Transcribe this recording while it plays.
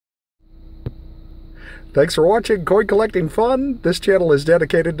Thanks for watching Coin Collecting Fun. This channel is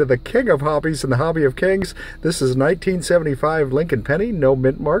dedicated to the king of hobbies and the hobby of kings. This is 1975 Lincoln penny, no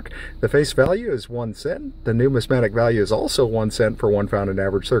mint mark. The face value is 1 cent. The numismatic value is also 1 cent for 1 pound in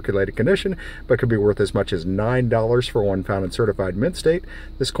average circulating condition, but could be worth as much as $9 for 1 pound in certified mint state.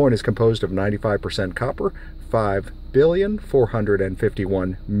 This coin is composed of 95% copper,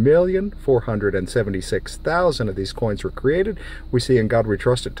 5,451,476,000 of these coins were created. We see In God We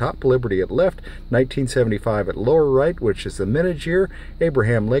Trust at top, Liberty at left, 1975 at lower right, which is the mintage year,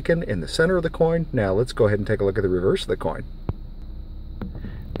 Abraham Lincoln in the center of the coin. Now let's go ahead and take a look at the reverse of the coin.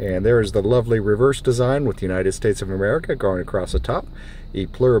 And there is the lovely reverse design with the United States of America going across the top. E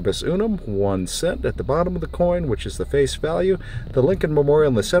pluribus unum, 1 cent at the bottom of the coin, which is the face value. The Lincoln Memorial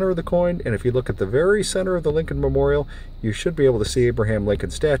in the center of the coin, and if you look at the very center of the Lincoln Memorial, you should be able to see Abraham Lincoln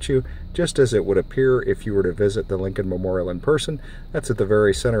statue, just as it would appear if you were to visit the Lincoln Memorial in person. That's at the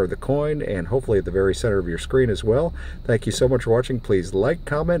very center of the coin, and hopefully at the very center of your screen as well. Thank you so much for watching. Please like,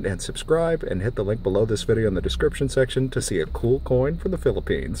 comment, and subscribe, and hit the link below this video in the description section to see a cool coin from the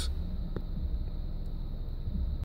Philippines.